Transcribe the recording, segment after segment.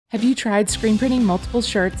Have you tried screen printing multiple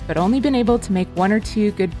shirts but only been able to make one or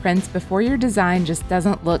two good prints before your design just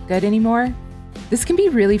doesn't look good anymore? This can be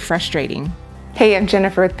really frustrating. Hey, I'm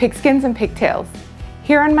Jennifer with Pigskins and Pigtails.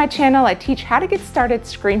 Here on my channel, I teach how to get started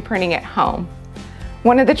screen printing at home.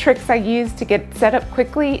 One of the tricks I use to get set up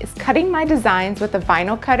quickly is cutting my designs with a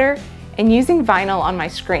vinyl cutter and using vinyl on my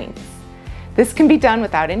screens. This can be done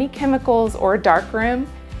without any chemicals or a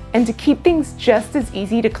darkroom. And to keep things just as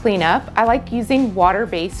easy to clean up, I like using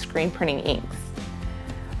water-based screen printing inks.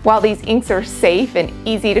 While these inks are safe and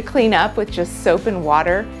easy to clean up with just soap and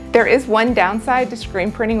water, there is one downside to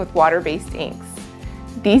screen printing with water-based inks.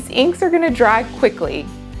 These inks are going to dry quickly,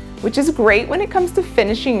 which is great when it comes to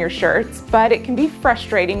finishing your shirts, but it can be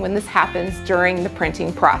frustrating when this happens during the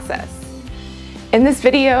printing process. In this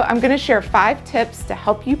video, I'm going to share 5 tips to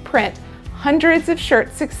help you print hundreds of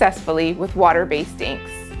shirts successfully with water-based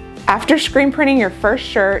inks. After screen printing your first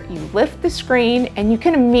shirt, you lift the screen and you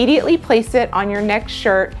can immediately place it on your next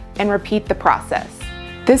shirt and repeat the process.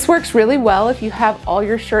 This works really well if you have all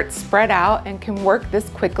your shirts spread out and can work this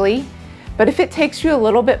quickly, but if it takes you a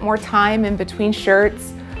little bit more time in between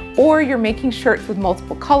shirts, or you're making shirts with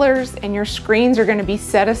multiple colors and your screens are going to be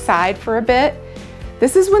set aside for a bit,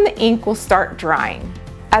 this is when the ink will start drying.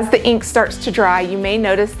 As the ink starts to dry, you may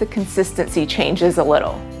notice the consistency changes a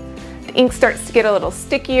little. The ink starts to get a little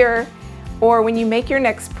stickier, or when you make your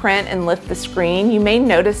next print and lift the screen, you may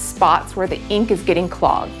notice spots where the ink is getting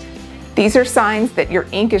clogged. These are signs that your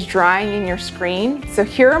ink is drying in your screen, so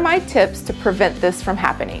here are my tips to prevent this from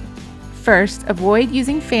happening. First, avoid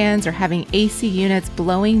using fans or having AC units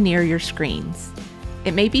blowing near your screens.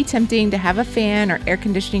 It may be tempting to have a fan or air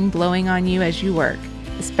conditioning blowing on you as you work,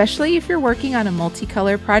 especially if you're working on a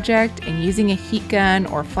multicolor project and using a heat gun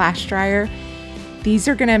or flash dryer. These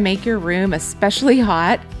are going to make your room especially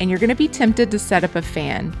hot, and you're going to be tempted to set up a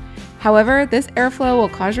fan. However, this airflow will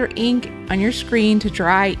cause your ink on your screen to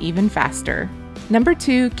dry even faster. Number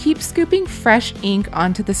 2, keep scooping fresh ink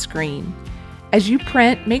onto the screen. As you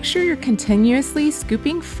print, make sure you're continuously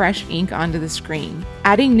scooping fresh ink onto the screen.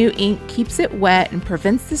 Adding new ink keeps it wet and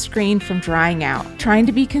prevents the screen from drying out. Trying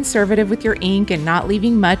to be conservative with your ink and not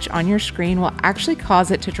leaving much on your screen will actually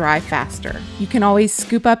cause it to dry faster. You can always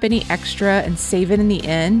scoop up any extra and save it in the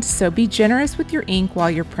end, so be generous with your ink while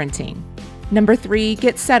you're printing. Number 3,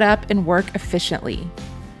 get set up and work efficiently.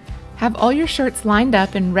 Have all your shirts lined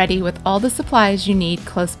up and ready with all the supplies you need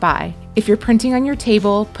close by. If you're printing on your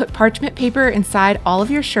table, put parchment paper inside all of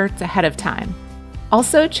your shirts ahead of time.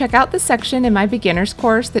 Also, check out the section in my beginner's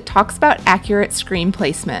course that talks about accurate screen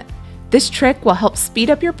placement. This trick will help speed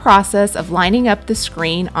up your process of lining up the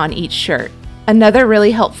screen on each shirt. Another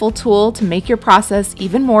really helpful tool to make your process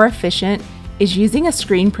even more efficient is using a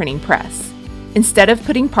screen printing press. Instead of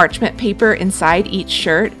putting parchment paper inside each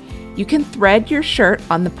shirt, you can thread your shirt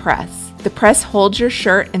on the press. The press holds your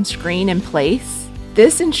shirt and screen in place.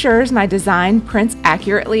 This ensures my design prints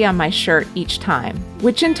accurately on my shirt each time,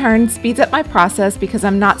 which in turn speeds up my process because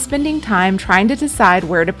I'm not spending time trying to decide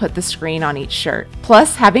where to put the screen on each shirt.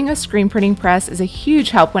 Plus, having a screen printing press is a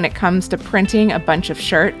huge help when it comes to printing a bunch of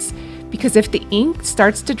shirts, because if the ink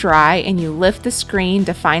starts to dry and you lift the screen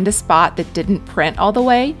to find a spot that didn't print all the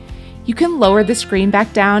way, you can lower the screen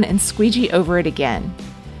back down and squeegee over it again.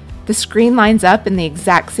 The screen lines up in the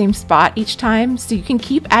exact same spot each time, so you can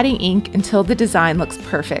keep adding ink until the design looks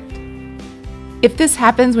perfect. If this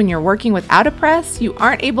happens when you're working without a press, you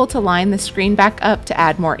aren't able to line the screen back up to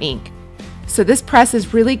add more ink. So this press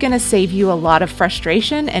is really going to save you a lot of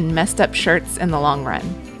frustration and messed up shirts in the long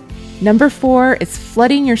run. Number 4 is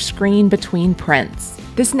flooding your screen between prints.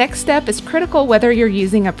 This next step is critical whether you're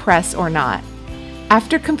using a press or not.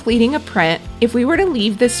 After completing a print, if we were to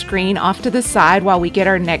leave this screen off to the side while we get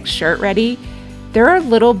our next shirt ready, there are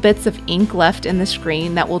little bits of ink left in the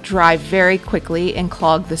screen that will dry very quickly and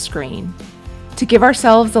clog the screen. To give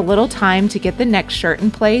ourselves a little time to get the next shirt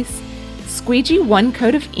in place, squeegee one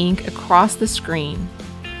coat of ink across the screen.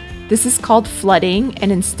 This is called flooding, and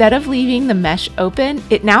instead of leaving the mesh open,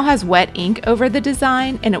 it now has wet ink over the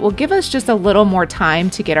design, and it will give us just a little more time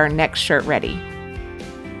to get our next shirt ready.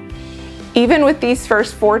 Even with these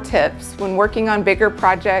first 4 tips, when working on bigger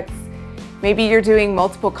projects, maybe you're doing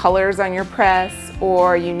multiple colors on your press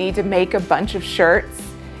or you need to make a bunch of shirts,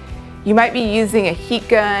 you might be using a heat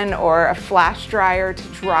gun or a flash dryer to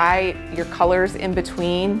dry your colors in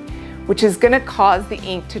between, which is going to cause the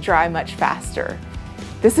ink to dry much faster.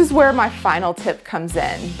 This is where my final tip comes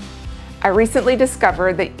in. I recently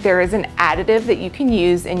discovered that there is an additive that you can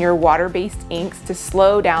use in your water-based inks to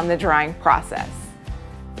slow down the drying process.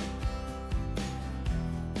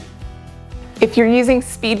 If you're using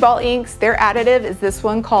speedball inks, their additive is this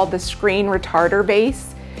one called the screen retarder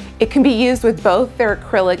base. It can be used with both their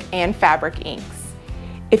acrylic and fabric inks.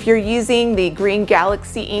 If you're using the Green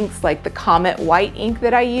Galaxy inks like the Comet White ink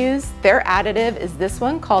that I use, their additive is this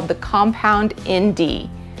one called the Compound ND.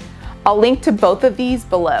 I'll link to both of these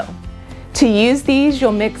below. To use these,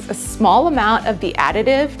 you'll mix a small amount of the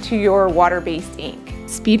additive to your water-based ink.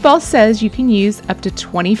 Speedball says you can use up to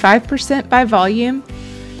 25% by volume.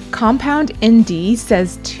 Compound ND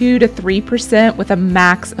says 2 to 3% with a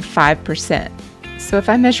max of 5%. So if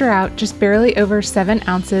I measure out just barely over 7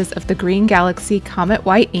 ounces of the Green Galaxy Comet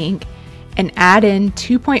White ink and add in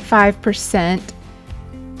 2.5%,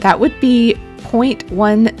 that would be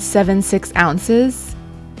 0.176 ounces.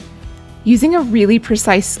 Using a really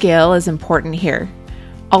precise scale is important here.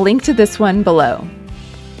 I'll link to this one below.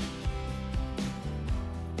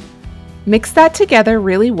 Mix that together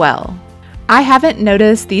really well. I haven't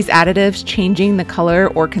noticed these additives changing the color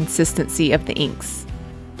or consistency of the inks.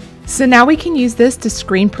 So now we can use this to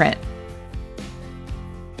screen print.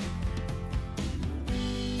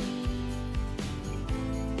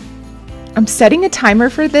 I'm setting a timer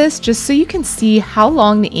for this just so you can see how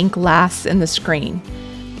long the ink lasts in the screen.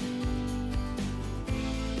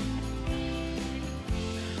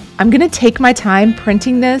 I'm going to take my time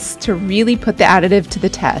printing this to really put the additive to the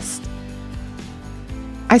test.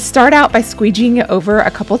 I start out by squeegeeing it over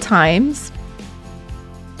a couple times.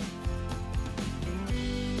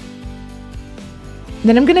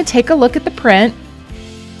 Then I'm going to take a look at the print.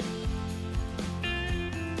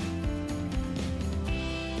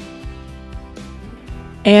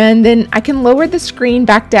 And then I can lower the screen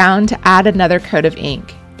back down to add another coat of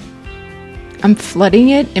ink. I'm flooding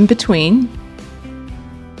it in between.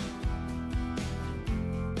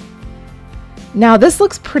 Now this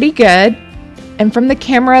looks pretty good, and from the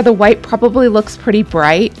camera the white probably looks pretty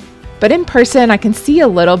bright. But in person, I can see a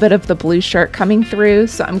little bit of the blue shirt coming through,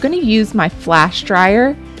 so I'm going to use my flash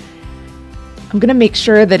dryer. I'm going to make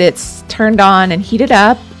sure that it's turned on and heated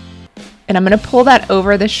up, and I'm going to pull that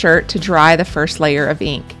over the shirt to dry the first layer of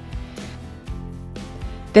ink.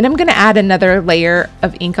 Then I'm going to add another layer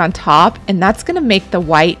of ink on top, and that's going to make the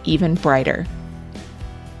white even brighter.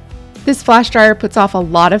 This flash dryer puts off a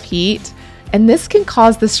lot of heat, and this can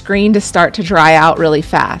cause the screen to start to dry out really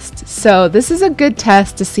fast. So this is a good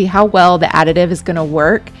test to see how well the additive is going to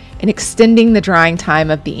work in extending the drying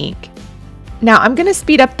time of the ink. Now I'm going to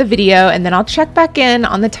speed up the video and then I'll check back in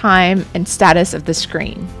on the time and status of the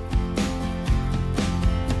screen.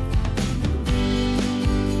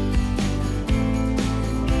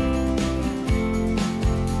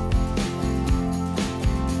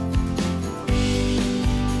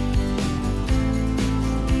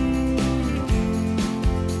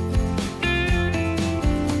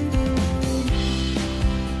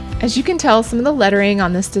 As you can tell, some of the lettering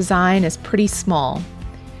on this design is pretty small.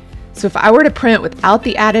 So if I were to print without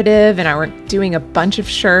the additive and I were doing a bunch of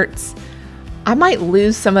shirts, I might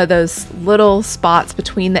lose some of those little spots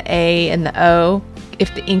between the A and the O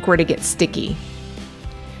if the ink were to get sticky.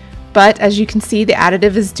 But as you can see, the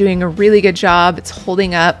additive is doing a really good job. It's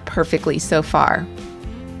holding up perfectly so far.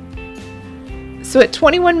 So at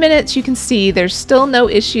 21 minutes, you can see there's still no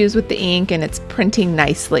issues with the ink and it's printing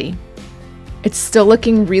nicely. It's still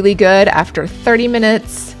looking really good after 30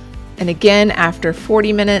 minutes and again after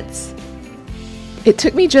 40 minutes. It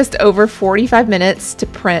took me just over 45 minutes to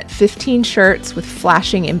print 15 shirts with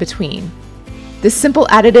flashing in between. This simple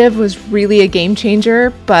additive was really a game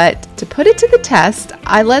changer, but to put it to the test,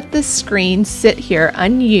 I let this screen sit here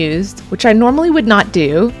unused, which I normally would not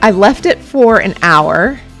do. I left it for an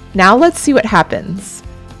hour. Now let's see what happens.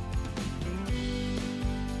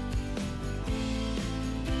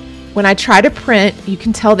 When I try to print, you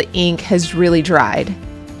can tell the ink has really dried.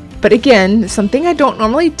 But again, something I don't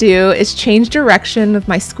normally do is change direction with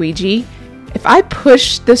my squeegee. If I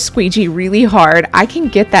push the squeegee really hard, I can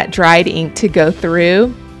get that dried ink to go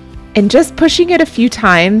through. And just pushing it a few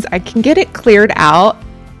times, I can get it cleared out.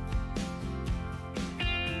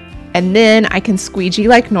 And then I can squeegee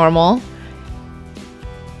like normal.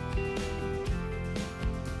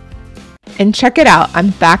 And check it out,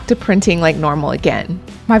 I'm back to printing like normal again.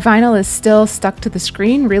 My vinyl is still stuck to the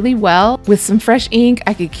screen really well. With some fresh ink,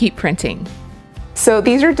 I could keep printing. So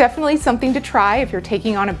these are definitely something to try if you're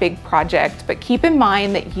taking on a big project, but keep in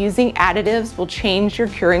mind that using additives will change your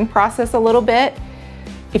curing process a little bit.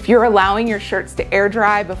 If you're allowing your shirts to air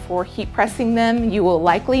dry before heat pressing them, you will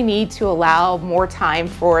likely need to allow more time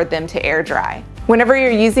for them to air dry. Whenever you're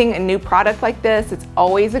using a new product like this, it's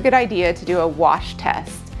always a good idea to do a wash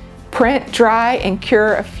test. Print, dry, and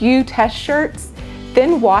cure a few test shirts,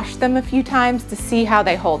 then wash them a few times to see how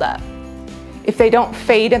they hold up. If they don't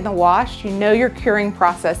fade in the wash, you know your curing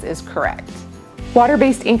process is correct.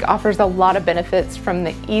 Water-based ink offers a lot of benefits, from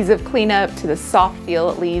the ease of cleanup to the soft feel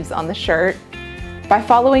it leaves on the shirt. By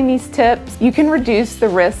following these tips, you can reduce the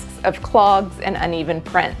risks of clogs and uneven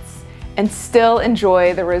prints and still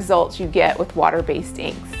enjoy the results you get with water-based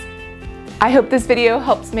inks. I hope this video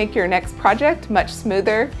helps make your next project much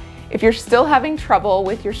smoother. If you're still having trouble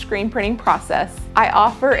with your screen printing process, I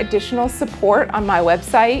offer additional support on my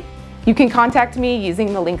website. You can contact me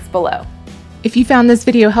using the links below. If you found this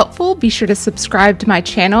video helpful, be sure to subscribe to my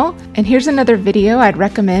channel, and here's another video I'd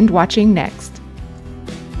recommend watching next.